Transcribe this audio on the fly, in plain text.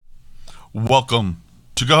Welcome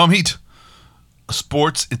to Go Home Heat, a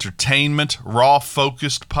sports entertainment raw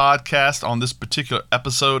focused podcast. On this particular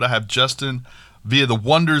episode, I have Justin via the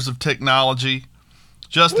wonders of technology.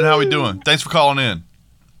 Justin, how we doing? Thanks for calling in.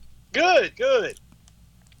 Good.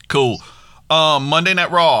 Cool. Monday Night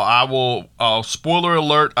Raw. Spoiler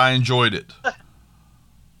alert, I enjoyed it.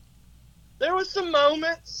 There was some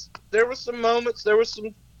moments. There's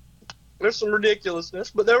some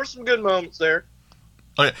ridiculousness, but there were some good moments there.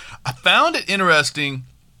 Okay. I found it interesting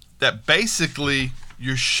that basically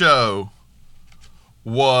your show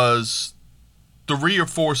was 3 or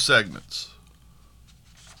 4 segments.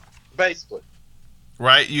 Basically.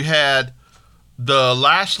 Right? You had the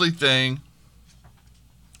Lashley thing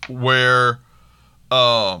where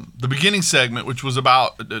the beginning segment, which was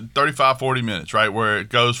about 35, 40 minutes, right? Where it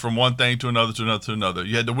goes from one thing to another, to another, to another.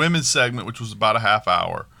 You had the women's segment, which was about a half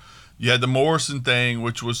hour. You had the Morrison thing,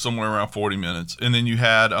 which was somewhere around 40 minutes. And then you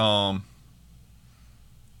had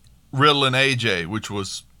Riddle and AJ, which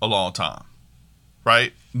was a long time,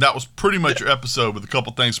 right? That was pretty much your episode with a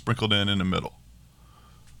couple things sprinkled in the middle,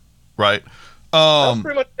 right? That's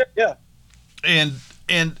pretty much it, yeah.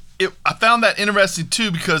 I found that interesting too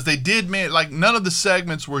because they did none of the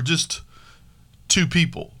segments were just two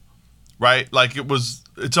people, right? Like it was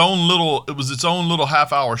its own little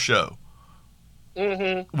half hour show.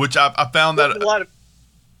 Mm-hmm. Which I found that a lot of.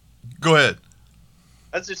 Go ahead.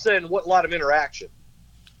 I was just saying, what a lot of interaction.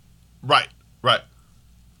 Right.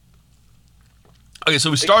 Okay,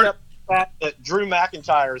 so we started. Except the fact that Drew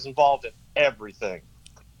McIntyre is involved in everything.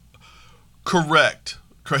 Correct.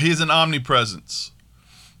 He has an omnipresence.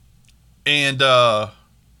 And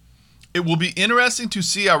it will be interesting to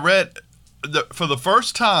see. I read for the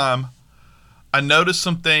first time, I noticed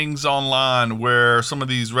some things online where some of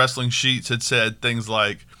these wrestling sheets had said things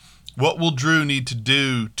like, what will Drew need to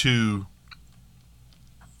do to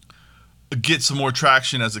get some more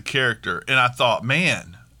traction as a character? And I thought,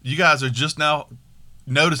 man, you guys are just now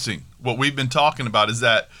noticing what we've been talking about is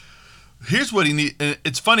that here's what he needs. And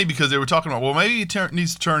it's funny because they were talking about, well, maybe he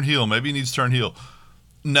needs to turn heel. Maybe he needs to turn heel.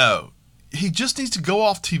 No, he just needs to go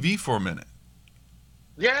off TV for a minute.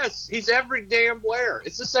 Yes, he's every damn where.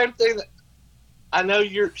 It's the same thing that I know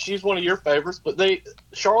she's one of your favorites, but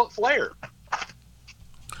Charlotte Flair.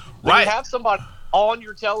 Right. You have somebody on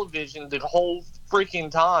your television the whole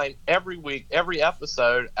freaking time, every week, every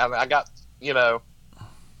episode, and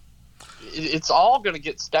it's all going to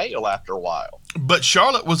get stale after a while. But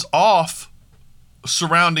Charlotte was off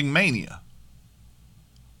surrounding Mania.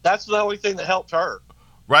 That's the only thing that helped her.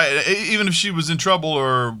 Right. Even if she was in trouble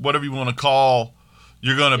or whatever you want to call,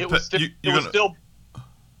 you're going to...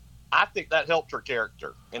 I think that helped her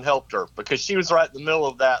character and helped her because she was right in the middle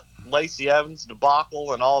of that Lacey Evans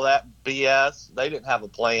debacle and all that BS. They didn't have a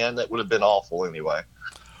plan. That would have been awful anyway.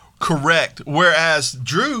 Correct. Whereas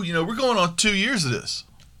Drew, we're going on 2 years of this.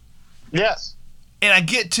 Yes. And I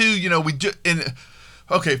get to,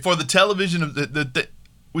 for the television of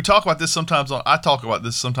we talk about this sometimes I talk about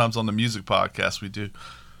this sometimes on the music podcast we do.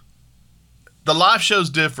 The live show's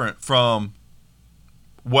different from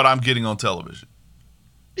what I'm getting on television.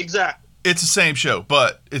 Exactly. It's the same show,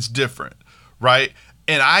 but it's different, right?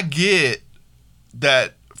 And I get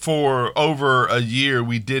that for over a year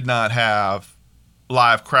we did not have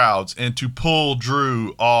live crowds, and to pull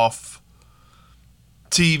Drew off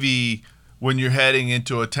TV when you're heading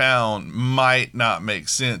into a town might not make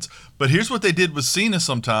sense. But here's what they did with Cena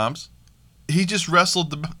sometimes. He just wrestled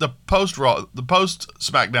the post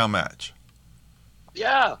SmackDown match.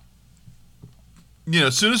 Yeah.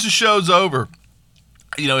 As soon as the show's over,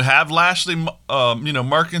 have Lashley,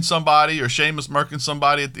 murking somebody or Sheamus murking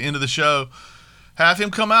somebody at the end of the show. Have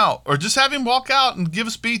him come out or just have him walk out and give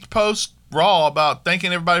a speech post Raw about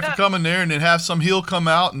thanking everybody for coming there, and then have some heel come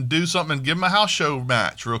out and do something and give him a house show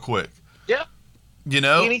match real quick. Yeah.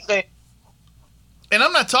 Anything. And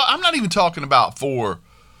I'm not even talking about for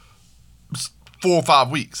 4 or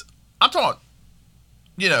 5 weeks. I'm talking,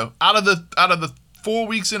 out of the 4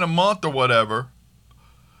 weeks in a month or whatever,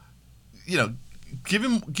 give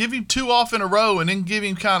him 2 off in a row, and then give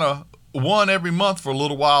him kind of 1 every month for a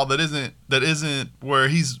little while. That isn't where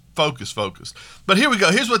he's focused. But here we go.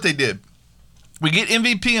 Here's what they did. We get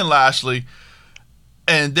MVP and Lashley,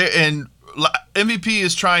 and MVP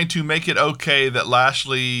is trying to make it okay that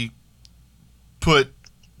Lashley put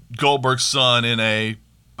Goldberg's son in in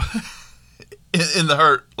the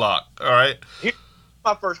Hurt Lock. All right. Here's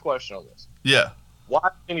my first question on this. Yeah. Why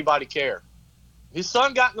does anybody care? His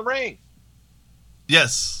son got in the ring.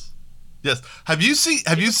 Yes. Have you seen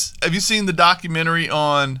the documentary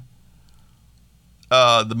on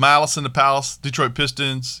the Malice in the Palace, Detroit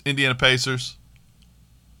Pistons, Indiana Pacers?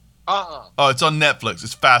 Oh, it's on Netflix.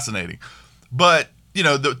 It's fascinating. But, you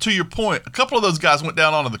know, to your point, a couple of those guys went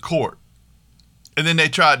down onto the court. And then they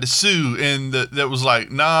tried to sue, and that was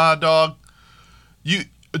like, nah, dog.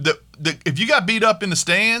 If you got beat up in the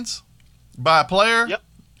stands by a player,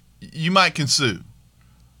 you might can sue.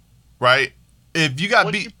 Right? If you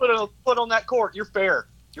got beat, you put on that court, you're fair.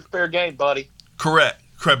 You're fair game, buddy. Correct.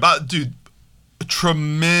 But, dude, a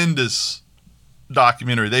tremendous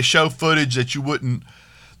documentary. They show footage that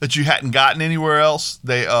you hadn't gotten anywhere else.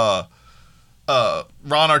 They Ron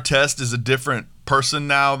Artest is a different person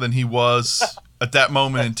now than he was at that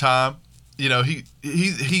moment in time. You know,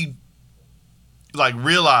 he like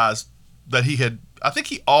realized that I think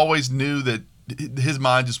he always knew that his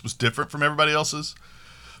mind just was different from everybody else's.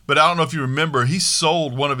 But I don't know if you remember, he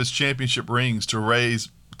sold one of his championship rings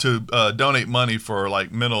to donate money for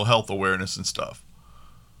like mental health awareness and stuff.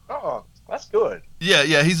 Oh, that's good.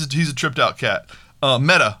 Yeah, he's a tripped out cat.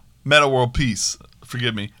 Meta World Peace.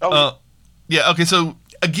 Forgive me. Oh. Yeah. Okay. So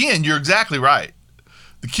again, you're exactly right.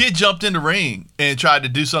 The kid jumped in the ring and tried to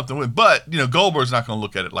do something with, but you know Goldberg's not going to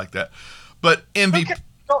look at it like that. But MVP. Okay.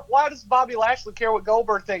 Why does Bobby Lashley care what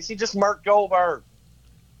Goldberg thinks? He just murked Goldberg.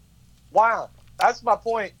 Why? That's my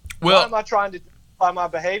point. Well, why am I trying to justify my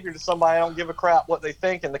behavior to somebody I don't give a crap what they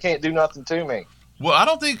think and they can't do nothing to me? Well, I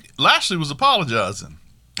don't think Lashley was apologizing.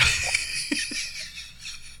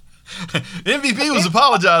 MVP was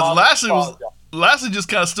apologizing. Lashley just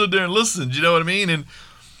kind of stood there and listened. You know what I mean? And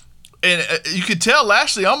you could tell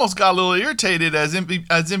Lashley almost got a little irritated as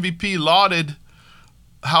MVP lauded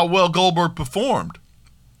how well Goldberg performed.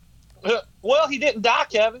 Well, he didn't die,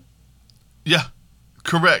 Kevin. Yeah,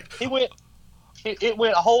 correct. It went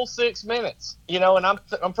a whole 6 minutes, you know, and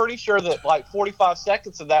I'm pretty sure that like 45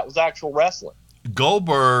 seconds of that was actual wrestling.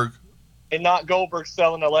 Goldberg. And not Goldberg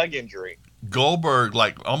selling a leg injury. Goldberg,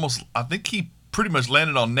 I think he pretty much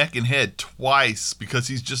landed on neck and head twice because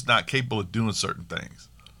he's just not capable of doing certain things.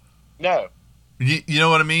 No. You know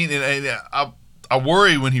what I mean? And I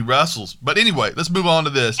worry when he wrestles. But anyway, let's move on to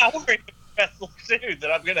this. I worry when he wrestles too,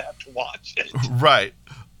 that I'm going to have to watch it. Right.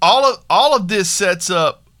 All of this sets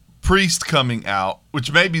up Priest coming out,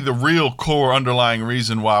 which may be the real core underlying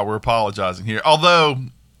reason why we're apologizing here. Although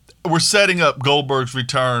we're setting up Goldberg's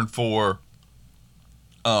return for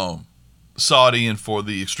Saudi and for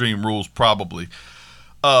the Extreme Rules probably.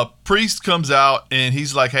 Priest comes out and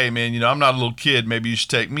he's like, hey man, you know, I'm not a little kid, maybe you should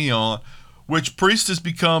take me on. Which Priest has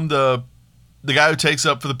become the guy who takes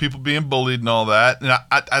up for the people being bullied and all that. And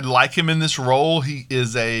I like him in this role. He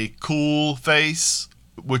is a cool face,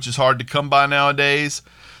 which is hard to come by nowadays.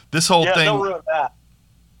 This whole thing. Don't ruin that.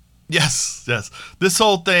 Yes. This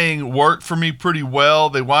whole thing worked for me pretty well.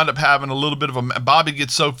 They wind up having a little bit of a. Bobby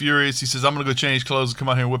gets so furious. He says, I'm going to go change clothes and come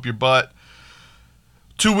out here and whip your butt.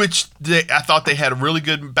 To which I thought they had a really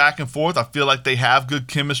good back and forth. I feel like they have good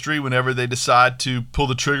chemistry whenever they decide to pull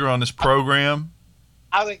the trigger on this program.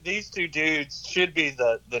 I think these two dudes should be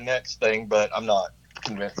the next thing, but I'm not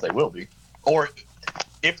convinced they will be. Or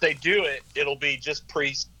if they do it, it'll be just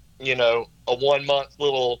Priest, you know, a 1 month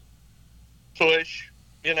little push,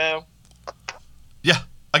 you know? Yeah,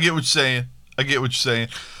 I get what you're saying.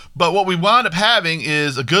 But what we wind up having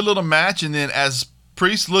is a good little match, and then as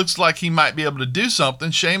Priest looks like he might be able to do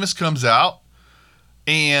something, Sheamus comes out,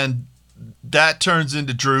 and that turns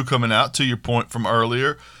into Drew coming out, to your point from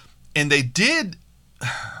earlier. And they did,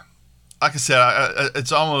 like I said,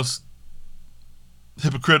 it's almost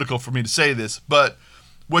hypocritical for me to say this, but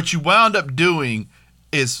what you wound up doing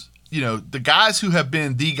is, you know, the guys who have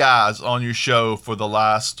been the guys on your show for the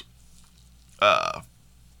last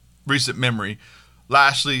recent memory,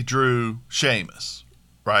 Lashley, Drew, Sheamus,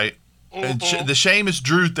 right? Mm-hmm. And the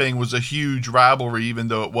Sheamus-Drew thing was a huge rivalry, even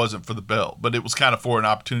though it wasn't for the belt, but it was kind of for an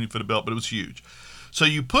opportunity for the belt, but it was huge. So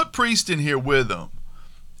you put Priest in here with him,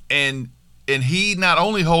 and he not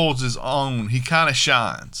only holds his own, he kind of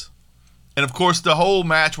shines. And of course, the whole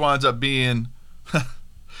match winds up being to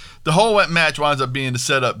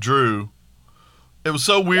set up Drew. It was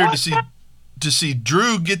so weird to see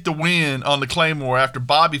Drew get the win on the Claymore after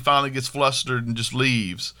Bobby finally gets flustered and just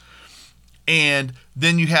leaves. And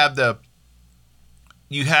then you have the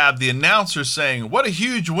announcer saying, what a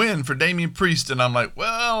huge win for Damian Priest. And I'm like,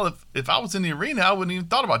 well, if I was in the arena, I wouldn't even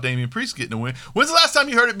thought about Damian Priest getting a win. When's the last time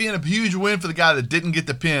you heard it being a huge win for the guy that didn't get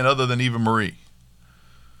the pin other than Eva Marie?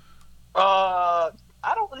 I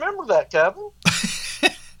don't remember that, Kevin.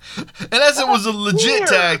 Unless it was a legit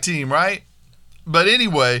tag team, right? But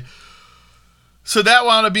anyway, so that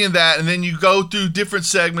wound up being that, and then you go through different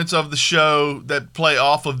segments of the show that play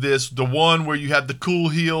off of this. The one where you have the cool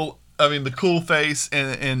heel, the cool face,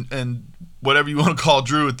 and whatever you want to call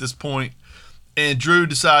Drew at this point, and Drew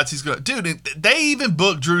decides he's going to. Dude, they even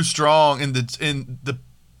booked Drew Strong in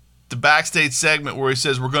the backstage segment where he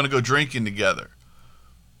says we're going to go drinking together.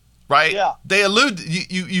 Right? Yeah. They allude.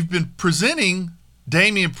 You've been presenting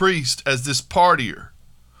Damian Priest as this partier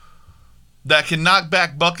that can knock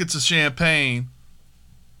back buckets of champagne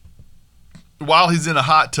while he's in a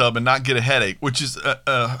hot tub and not get a headache, which is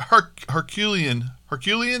a Herculean,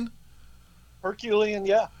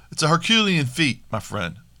 yeah. It's a Herculean feat, my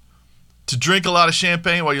friend. To drink a lot of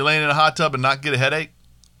champagne while you're laying in a hot tub and not get a headache.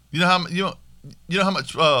 You know how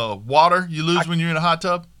much water you lose when you're in a hot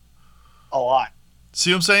tub? A lot.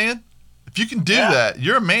 See what I'm saying? If you can do that,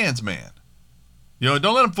 you're a man's man. Don't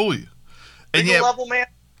let him fool you. And Regal level man?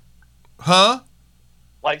 Huh?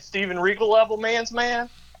 Like Steven Regal level man's man?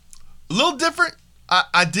 A little different.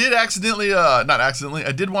 I did accidentally, not accidentally,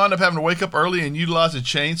 I did wind up having to wake up early and utilize a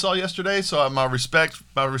chainsaw yesterday. So my respect,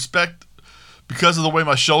 because of the way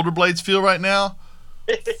my shoulder blades feel right now,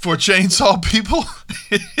 for chainsaw people.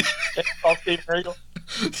 Steven Regal.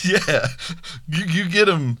 Yeah, you get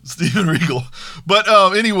him, Steven Regal. But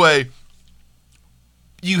anyway,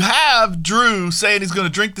 you have Drew saying he's going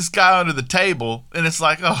to drink this guy under the table, and it's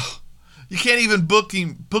like, oh, you can't even book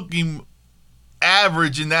him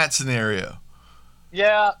average in that scenario.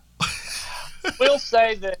 Yeah. We'll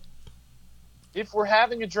say that if we're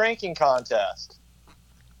having a drinking contest,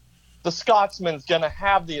 the Scotsman's going to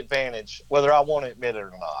have the advantage, whether I want to admit it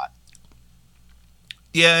or not.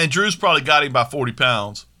 Yeah, and Drew's probably got him by 40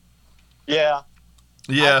 pounds. Yeah.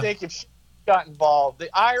 Yeah. I think if she got involved, the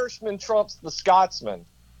Irishman trumps the Scotsman.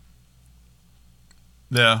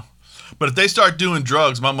 Yeah. But if they start doing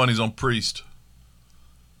drugs, my money's on Priest.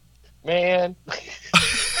 Man.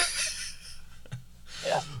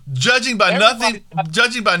 Yeah. Judging by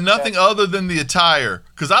nothing other than the attire,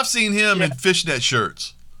 because I've seen him in fishnet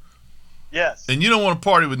shirts. Yes. And you don't want to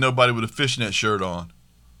party with nobody with a fishnet shirt on.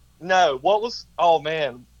 No. Oh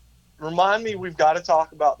man. Remind me, we've got to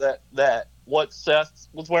talk about that what Seth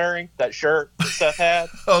was wearing, that shirt that Seth had.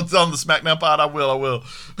 Oh, it's on the SmackDown pod. I will.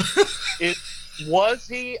 Was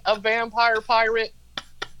he a vampire pirate?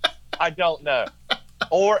 I don't know.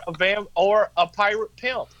 Or a pirate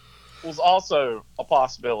pimp was also a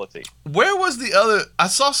possibility. Where was the other? I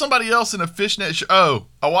saw somebody else in a fishnet shirt. Oh,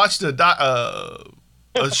 I watched a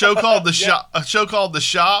show called The Shop. A show called The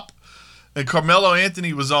Shop, and Carmelo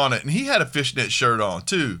Anthony was on it, and he had a fishnet shirt on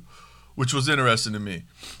too, which was interesting to me.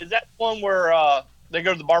 Is that the one where they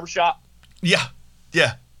go to the barbershop? Yeah.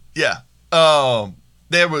 There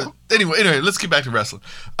was anyway. Let's get back to wrestling.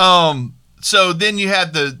 So then you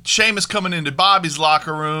had the Sheamus coming into Bobby's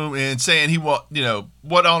locker room and saying what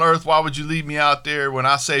on earth? Why would you leave me out there when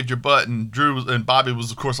I saved your butt? And Bobby was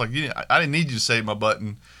of course like, I didn't need you to save my butt.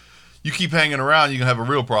 And you keep hanging around, you're gonna have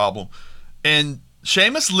a real problem. And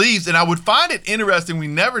Sheamus leaves, and I would find it interesting. We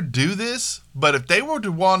never do this, but if they were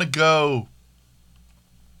to want to go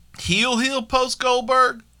heel post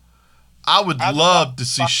Goldberg, I would love to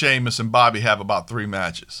see Sheamus and Bobby have about 3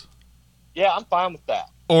 matches. Yeah, I'm fine with that.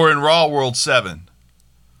 Or in Raw World 7.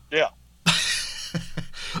 Yeah.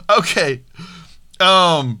 Okay.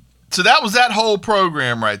 So that was that whole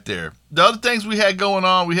program right there. The other things we had going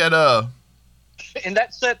on, we had and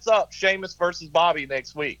that sets up Sheamus versus Bobby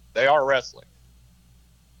next week. They are wrestling.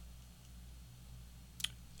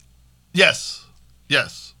 Yes.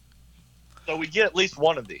 So we get at least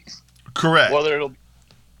one of these. Correct. Whether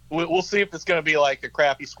we'll see if it's going to be like a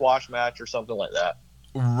crappy squash match or something like that.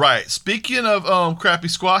 Right. Speaking of crappy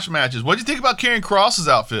squash matches, what did you think about Karrion Kross's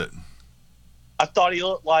outfit? I thought he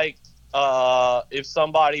looked like if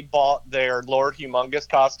somebody bought their Lord Humongous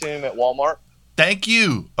costume at Walmart. Thank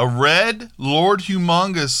you. A red Lord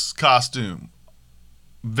Humongous costume.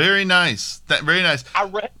 Very nice. Very nice. I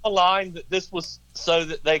read the line that this was so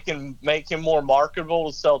that they can make him more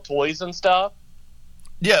marketable to sell toys and stuff.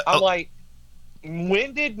 Yeah. I'm like,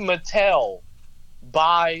 when did Mattel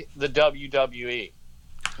buy the WWE?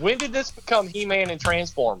 When did this become He-Man and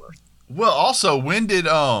Transformers? Well, also, when did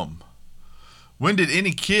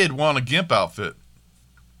any kid want a Gimp outfit?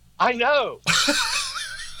 I know.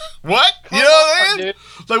 What? Come you know what I on, mean? dude.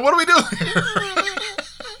 Like, what are we doing here?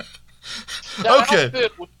 That Okay.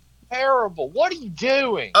 outfit was terrible. What are you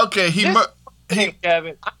doing? Okay,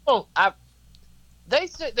 Kevin, they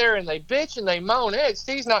sit there and they bitch and they moan.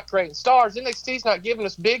 NXT's not creating stars. NXT's not giving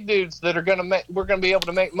us big dudes that we're gonna be able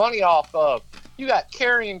to make money off of. You got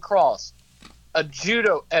Karrion Kross, a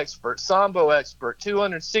judo expert, sambo expert,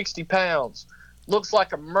 260 pounds, looks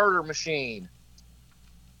like a murder machine.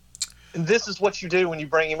 And this is what you do when you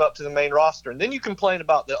bring him up to the main roster. And then you complain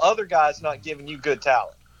about the other guys not giving you good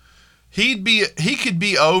talent. He could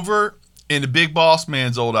be over in the Big Boss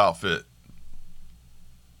Man's old outfit.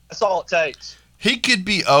 That's all it takes. He could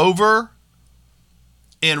be over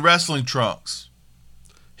in wrestling trunks.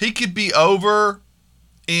 He could be over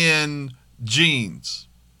in jeans.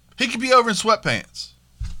 He could be over in sweatpants.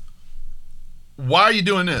 Why are you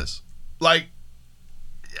doing this? Like,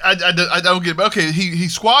 I don't get it. Okay, he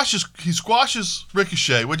squashes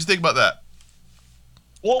Ricochet. What'd you think about that?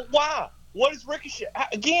 Well, why? What is Ricochet?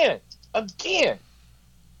 Again.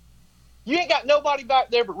 You ain't got nobody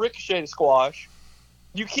back there but Ricochet to squash.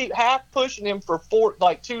 You keep half pushing him for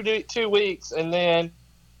 2 weeks and then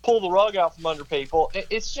pull the rug out from under people.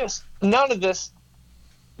 It's just none of this.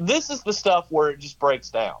 This is the stuff where it just breaks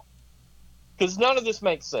down. Because none of this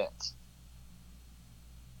makes sense.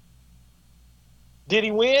 Did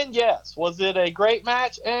he win? Yes. Was it a great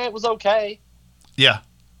match? It was okay. Yeah.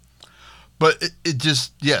 But it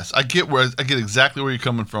just, yes, I get exactly where you're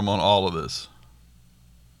coming from on all of this.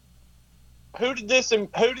 Who did this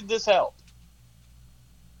help?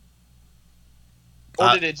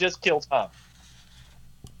 Or did it just kill time?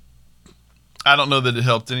 I don't know that it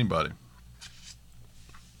helped anybody.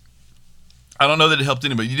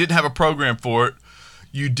 You didn't have a program for it.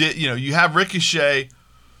 You did, you have Ricochet,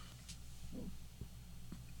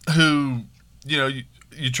 who,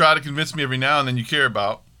 you try to convince me every now and then you care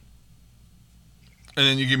about. And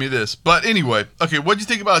then you give me this. But anyway, okay, what'd you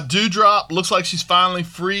think about Doudrop? Looks like she's finally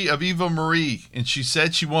free of Eva Marie, and she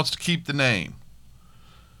said she wants to keep the name.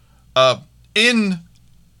 In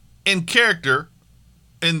character,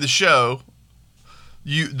 in the show,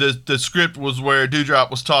 the script was where Doudrop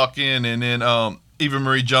was talking, and then Eva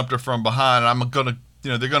Marie jumped her from behind.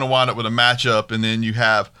 And they're gonna wind up with a matchup, and then you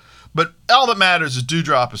have. But all that matters is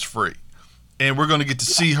Doudrop is free. And we're going to get to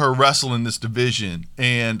see her wrestle in this division.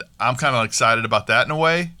 And I'm kind of excited about that in a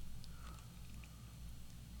way.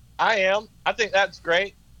 I am. I think that's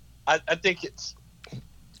great. I think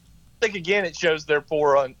again, it shows their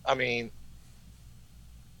because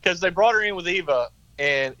they brought her in with Eva,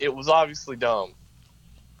 and it was obviously dumb.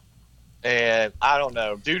 And I don't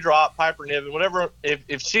know. Doudrop, Piper Niven, whatever.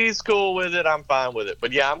 If she's cool with it, I'm fine with it.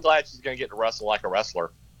 But yeah, I'm glad she's going to get to wrestle like a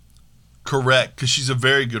wrestler. Correct, because she's a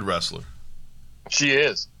very good wrestler. She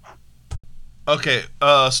is. Okay,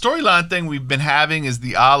 storyline thing we've been having is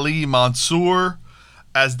the Ali Mansoor,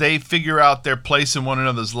 as they figure out their place in one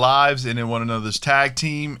another's lives and in one another's tag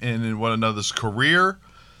team and in one another's career.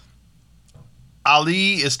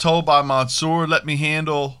 Ali is told by Mansoor, let me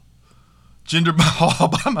handle Jinder Mahal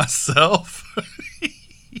by myself.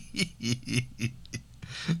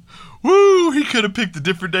 Woo, he could have picked a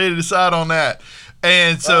different day to decide on that.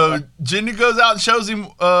 And so Jinder goes out and shows him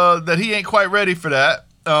that he ain't quite ready for that.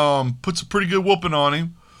 Puts a pretty good whooping on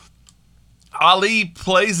him. Ali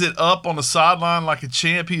plays it up on the sideline like a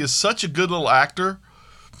champ. He is such a good little actor.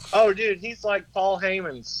 Oh, dude, he's like Paul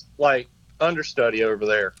Heyman's understudy over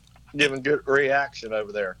there, giving good reaction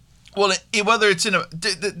over there. Well, whether it's in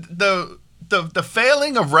the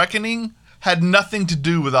failing of Reckoning had nothing to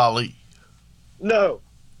do with Ali. No.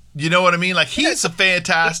 You know what I mean? Like, he's a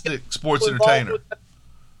fantastic sports entertainer.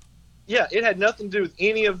 Yeah, it had nothing to do with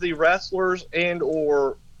any of the wrestlers and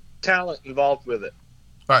or talent involved with it.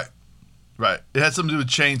 Right. It had something to do with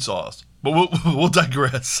chainsaws. But we'll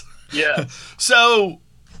digress. Yeah. So,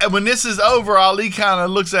 and when this is over, Ali kind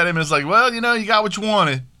of looks at him and is like, well, you got what you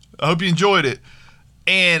wanted. I hope you enjoyed it.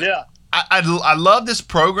 And yeah. I love this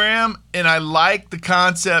program, and I like the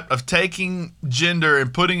concept of taking Jinder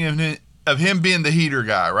and putting him of him being the heater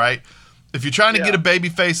guy, right? If you're trying to get a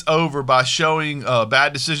babyface over by showing a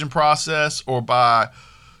bad decision process or by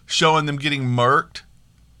showing them getting murked,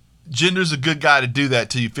 Jinder's a good guy to do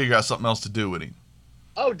that till you figure out something else to do with him.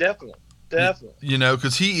 Oh, definitely.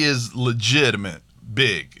 Because he is legitimate,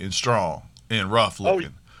 big and strong and rough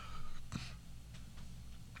looking. Oh.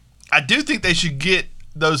 I do think they should get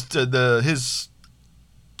those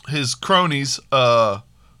his cronies,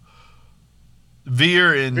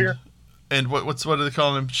 Veer and what do they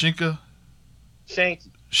call him? Shanky.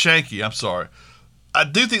 I'm sorry. I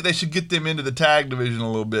do think they should get them into the tag division a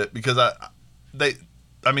little bit because they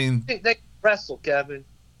wrestle, Kevin.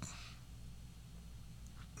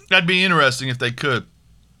 That'd be interesting if they could.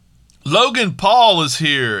 Logan Paul is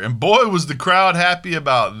here, and boy, was the crowd happy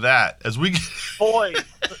about that.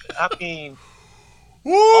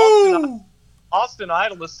 Woo! Austin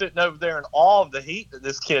Idol is sitting over there in awe of the heat that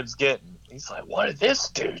this kid's getting. He's like, what did this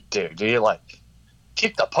dude do? Do you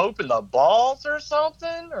kick the Pope in the balls or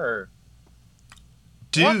something? Or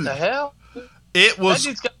dude, what the hell? It was that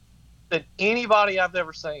dude's got than anybody I've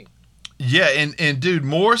ever seen. Yeah, and dude,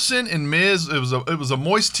 Morrison and Miz, it was a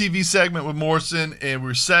Moist TV segment with Morrison, and we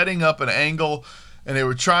were setting up an angle, and they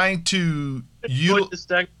were trying to this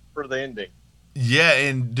segment for the ending. Yeah,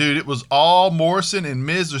 and dude, it was all Morrison and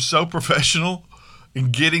Miz are so professional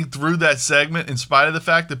in getting through that segment in spite of the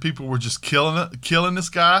fact that people were just killing this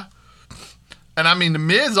guy. And I mean, the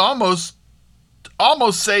Miz almost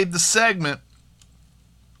saved the segment.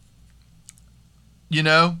 You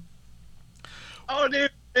know? Oh,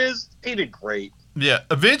 dude, he did great. Yeah.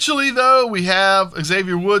 Eventually, though, we have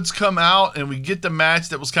Xavier Woods come out, and we get the match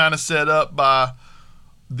that was kind of set up by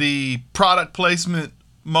the product placement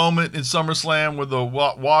moment in SummerSlam with the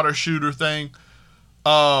water shooter thing.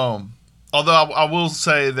 Although I will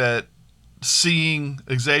say that seeing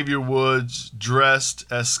Xavier Woods dressed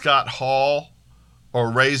as Scott Hall or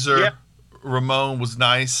Razor Ramon was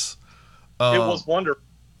nice. It was wonderful.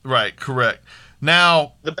 Right, correct.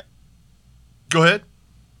 Now, go ahead.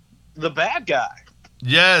 The bad guy.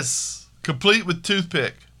 Yes, complete with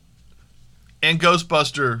toothpick and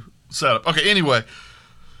Ghostbuster setup. Okay, anyway,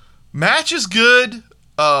 match is good.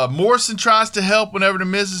 Morrison tries to help whenever The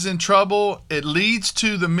Miz is in trouble. It leads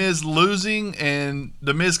to The Miz losing and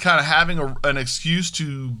The Miz kind of having an excuse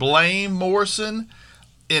to blame Morrison.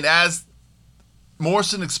 And as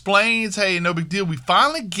Morrison explains, hey, no big deal. We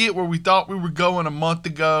finally get where we thought we were going a month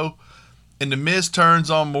ago. And The Miz turns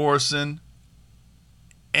on Morrison.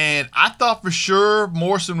 And I thought for sure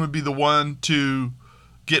Morrison would be the one to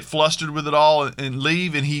get flustered with it all and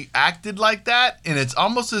leave. And he acted like that. And it's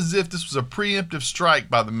almost as if this was a preemptive strike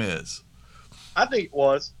by The Miz. I think it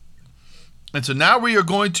was. And so now we are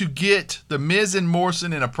going to get The Miz and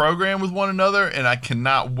Morrison in a program with one another. And I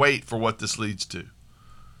cannot wait for what this leads to.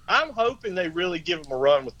 I'm hoping they really give them a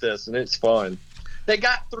run with this, and it's fun. They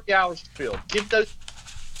got 3 hours to fill. Give those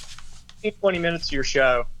 20 minutes of your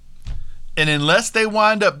show. And unless they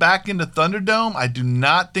wind up back in the Thunderdome, I do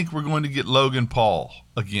not think we're going to get Logan Paul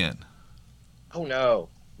again. Oh, no.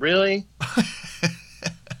 Really?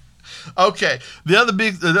 Okay. The other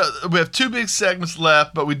we have 2 big segments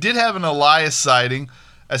left, but we did have an Elias sighting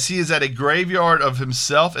as he is at a graveyard of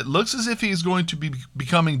himself. It looks as if he's going to be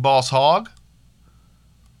becoming Boss Hog.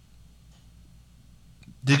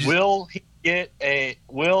 Will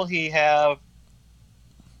he have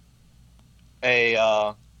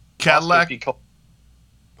a Cadillac?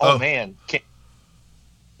 Oh, man.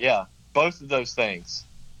 Yeah, both of those things.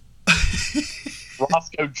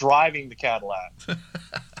 Roscoe driving the Cadillac.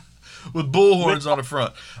 With bull horns on the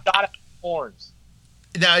front. Got horns.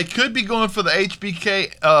 Now, it could be going for the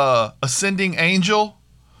HBK Ascending Angel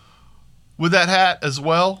with that hat as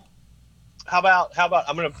well. How about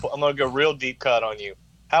I'm gonna go real deep cut on you.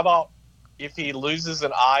 How about if he loses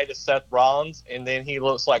an eye to Seth Rollins and then he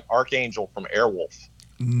looks like Archangel from Airwolf?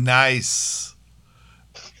 Nice.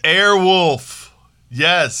 Airwolf.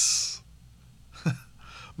 Yes.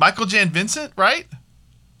 Michael Jan Vincent, right?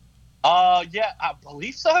 Yeah, I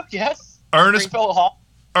believe so. Yes. Ernest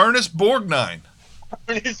Borgnine.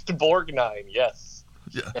 Ernest Borgnine. Yes.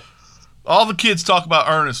 Yeah. All the kids talk about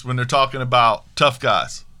Ernest when they're talking about tough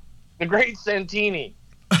guys. The Great Santini.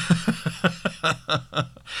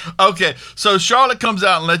 Okay, so Charlotte comes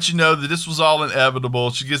out and lets you know that this was all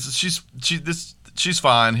inevitable. She's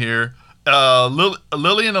fine here.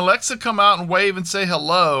 Lily and Alexa come out and wave and say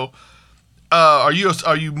hello. Are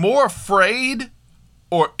you more afraid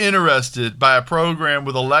or interested by a program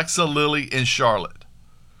with Alexa, Lily, and Charlotte?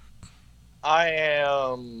 I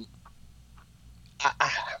am.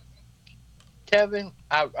 Kevin,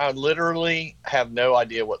 I literally have no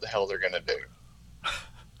idea what the hell they're going to do.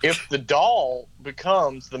 If the doll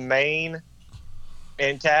becomes the main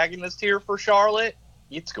antagonist here for Charlotte,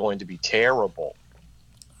 it's going to be terrible.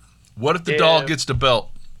 What if the doll gets the belt?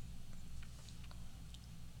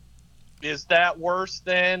 Is that worse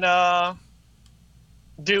than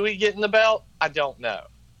Dewey getting the belt? I don't know.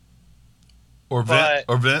 Or Vince?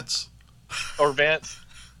 Or Vince.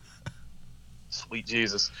 Sweet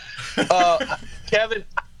Jesus. Kevin,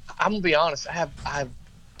 I'm going to be honest.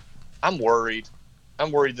 I'm worried.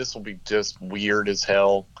 I'm worried this will be just weird as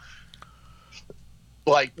hell.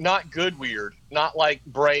 Like, not good weird. Not like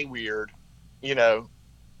Bray weird. You know,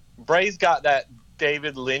 Bray's got that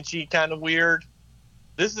David Lynchy kind of weird.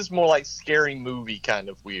 This is more like Scary Movie kind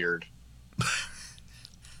of weird.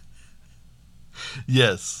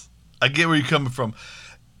 Yes. I get where you're coming from.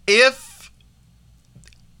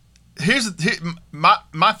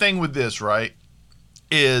 My thing with this, right,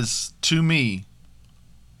 is, to me,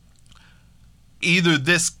 either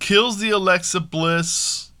this kills the Alexa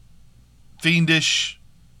Bliss fiendish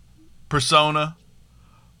persona,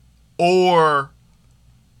 or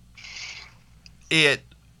it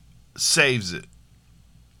saves it.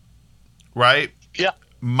 Right? Yeah.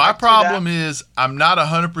 My problem is I'm not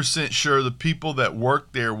 100% sure the people that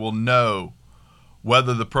work there will know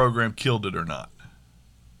whether the program killed it or not.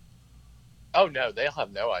 Oh no, they'll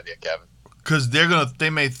have no idea, Kevin. Because they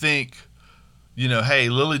may think, hey,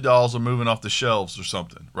 Lily dolls are moving off the shelves or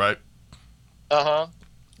something, right? Uh-huh.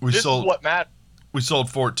 This is what matters. We sold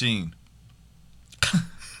 14.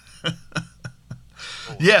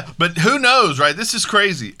 Yeah, but who knows, right? This is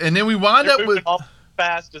crazy. And then we wind up with all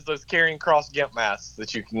fast as those Karrion Kross gimp masks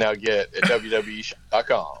that you can now get at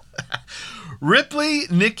www.shop.com. Ripley,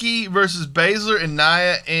 Nikki versus Baszler and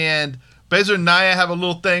Nia, and Baszler and Nia have a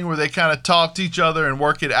little thing where they kind of talk to each other and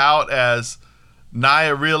work it out as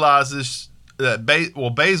Nia realizes that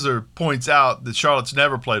Baszler points out that Charlotte's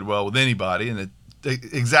never played well with anybody, and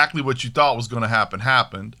exactly what you thought was going to happen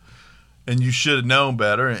happened, and you should have known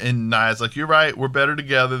better. And Nia's like, you're right, we're better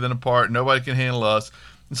together than apart. Nobody can handle us.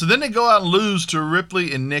 And so then they go out and lose to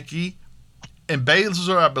Ripley and Nikki, and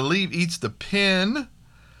Baszler, I believe, eats the pin.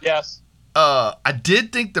 Yes. I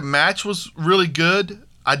did think the match was really good.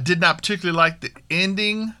 I did not particularly like the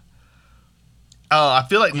ending. I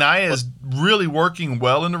feel like Nia is really working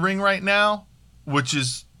well in the ring right now, which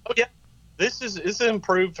is... Oh, yeah. This has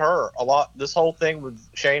improved her a lot. This whole thing with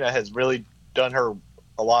Shayna has really done her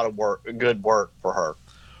a lot of good work for her.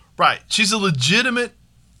 Right. She's a legitimate,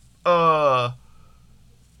 for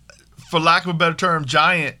lack of a better term,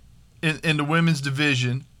 giant in the women's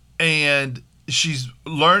division, and she's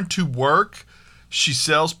learned to work. She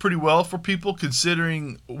sells pretty well for people,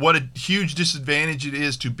 considering what a huge disadvantage it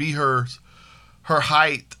is to be her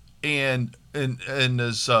height and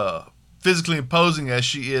as physically imposing as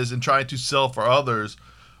she is and trying to sell for others.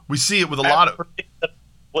 We see it with a lot of...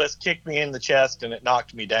 Bliss kicked me in the chest and it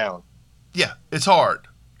knocked me down. Yeah, it's hard,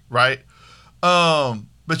 right?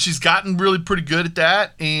 But she's gotten really pretty good at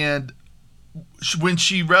that, and when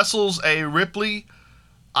she wrestles a Ripley,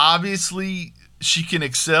 obviously she can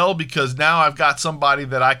excel because now I've got somebody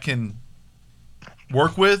that I can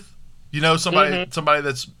work with, somebody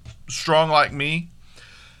that's strong like me.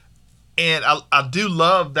 And I do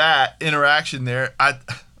love that interaction there. I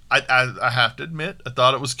have to admit, I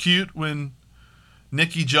thought it was cute when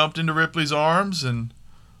Nikki jumped into Ripley's arms and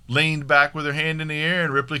leaned back with her hand in the air,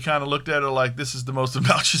 and Ripley kind of looked at her like this is the most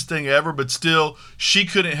obnoxious thing ever, but still she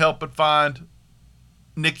couldn't help but find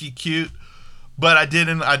Nikki cute. But I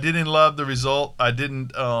didn't love the result. I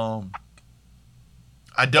didn't I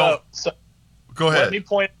don't go ahead. Let me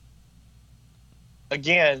point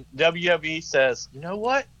again, WWE says, you know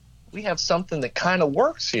what? We have something that kind of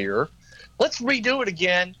works here. Let's redo it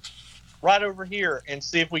again right over here and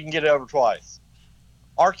see if we can get it over twice.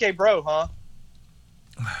 RK Bro, huh?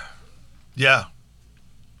 Yeah.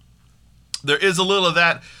 There is a little of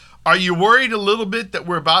that. Are you worried a little bit that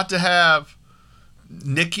we're about to have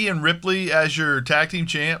Nikki and Ripley as your tag team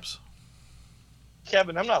champs?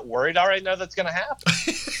 Kevin, I'm not worried. I already know that's going to happen.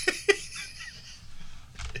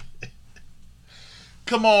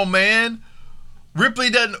 Come on, man.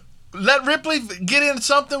 Let Ripley get in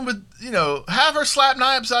something with, have her slap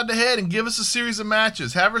Nia upside the head and give us a series of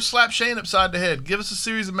matches. Have her slap Shane upside the head. Give us a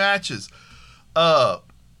series of matches. I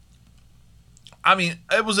mean,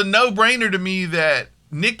 it was a no-brainer to me that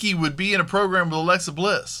Nikki would be in a program with Alexa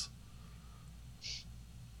Bliss.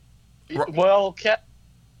 Well,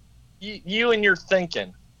 you and your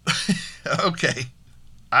thinking. Okay.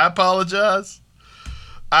 I apologize.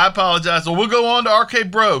 Well, we'll go on to RK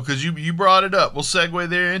Bro because you brought it up. We'll segue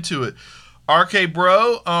there into it. RK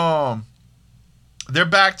Bro, they're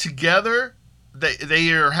back together. They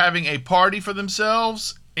are having a party for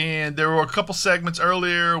themselves, and there were a couple segments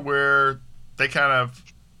earlier where they kind of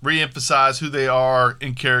re-emphasize who they are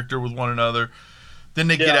in character with one another. Then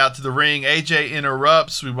they get out to the ring. AJ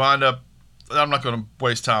interrupts. We wind up... I'm not going to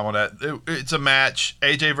waste time on that. It's a match.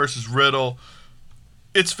 AJ versus Riddle.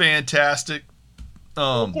 It's fantastic.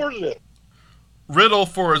 Of course it is. Riddle,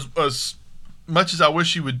 for as much as I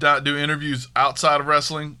wish he would not do interviews outside of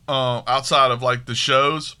wrestling, outside of like the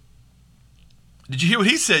shows. Did you hear what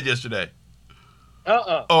he said yesterday?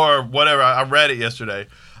 Or whatever. I read it yesterday.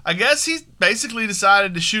 I guess he basically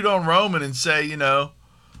decided to shoot on Roman and say,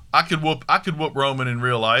 I could whoop Roman in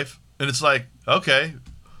real life. And it's like, okay,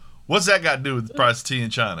 what's that got to do with the price of tea in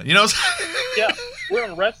China? You know what I'm saying? Yeah, we're on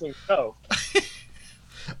a wrestling show.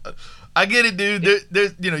 I get it, dude.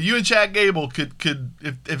 There's, you and Chad Gable could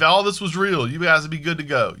if all this was real, you guys would be good to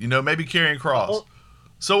go. Maybe Karrion Kross.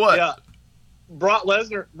 So what? Yeah. Brock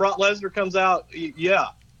Lesnar comes out. Yeah.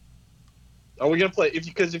 Are we gonna play?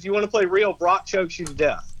 Because if you want to play real, Brock chokes you to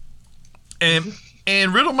death. And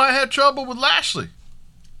Riddle might have trouble with Lashley.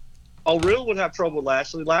 Oh, Riddle would have trouble with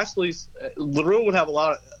Lashley. Riddle would have a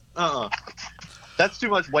lot of. That's too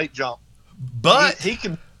much weight jump. But he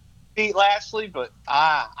can beat Lashley, but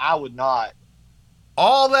I would not.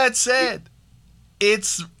 All that said,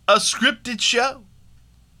 it's a scripted show.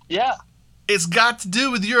 Yeah. It's got to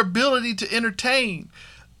do with your ability to entertain.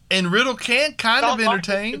 And Riddle can kind of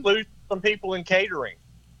entertain. Like lose some people in catering.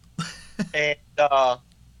 And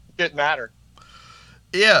didn't matter.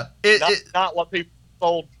 Yeah. Not what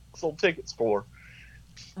people sold tickets for.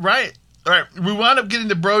 Right. All right. We wound up getting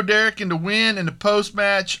the Bro Derek in the win and the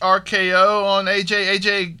post-match RKO on AJ.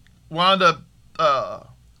 AJ wound up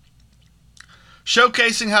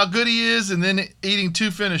showcasing how good he is and then eating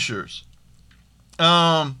 2 finishers.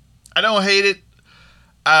 I don't hate it.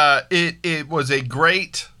 It was a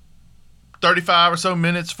great 35 or so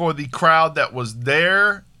minutes for the crowd that was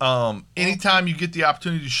there. Anytime you get the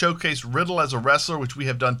opportunity to showcase Riddle as a wrestler, which we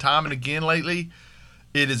have done time and again lately,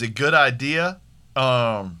 it is a good idea.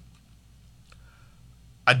 I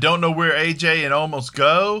don't know where AJ and Omos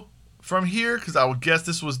go from here, because I would guess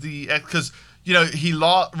this was because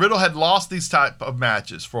Riddle had lost these type of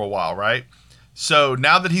matches for a while, right? So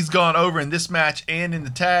now that he's gone over in this match and in the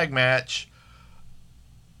tag match,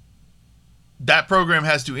 that program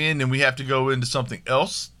has to end and we have to go into something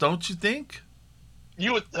else, don't you think?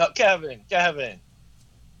 You would, Kevin,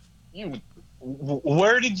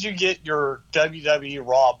 where did you get your WWE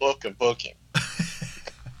Raw book of booking?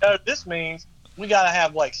 This means we got to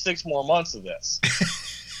have like 6 more months of this.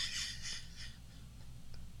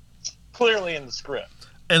 Clearly in the script.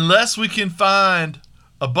 Unless we can find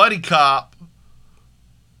a buddy cop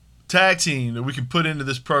tag team that we can put into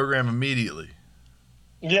this program immediately.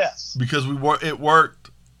 Yes. Because it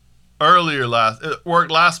worked it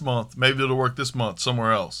worked last month. Maybe it'll work this month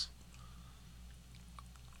somewhere else.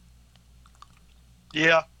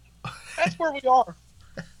 Yeah. That's where we are.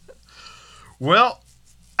 Well,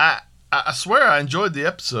 I swear I enjoyed the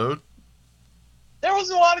episode. There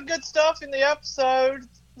was a lot of good stuff in the episode.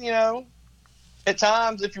 At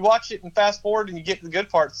times, if you watch it and fast forward and you get to the good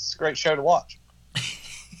parts, it's a great show to watch.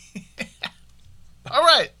 All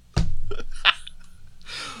right.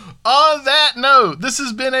 On that note, this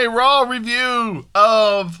has been a Raw review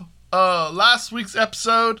of last week's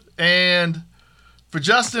episode. And for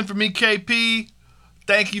Justin, for me, KP,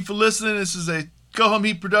 thank you for listening. This is a Go Home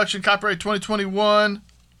Heat production, copyright 2021.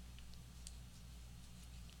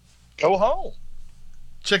 Go home.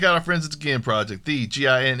 Check out our friends at the GIN Project, the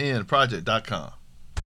GINN project.com.